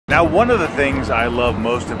Now, one of the things I love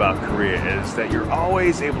most about Korea is that you're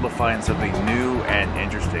always able to find something new and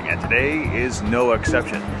interesting, and today is no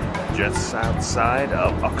exception. Just outside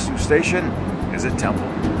of Oksu Station is a temple.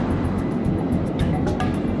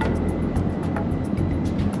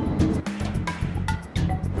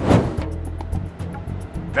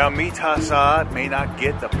 Now, Mitasa may not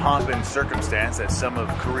get the pomp and circumstance that some of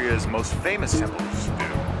Korea's most famous temples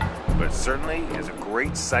do, but certainly is a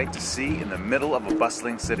great sight to see in the middle of a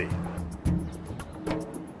bustling city.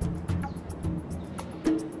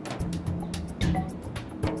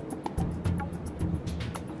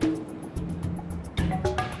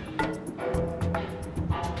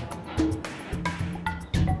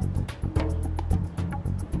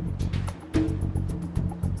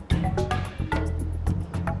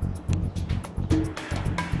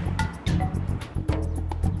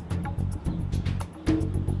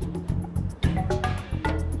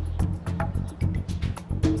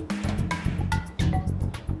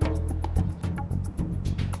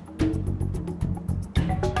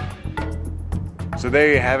 So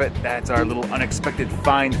there you have it. That's our little unexpected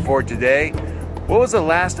find for today. What was the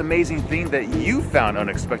last amazing thing that you found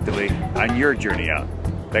unexpectedly on your journey out?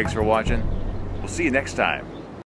 Thanks for watching. We'll see you next time.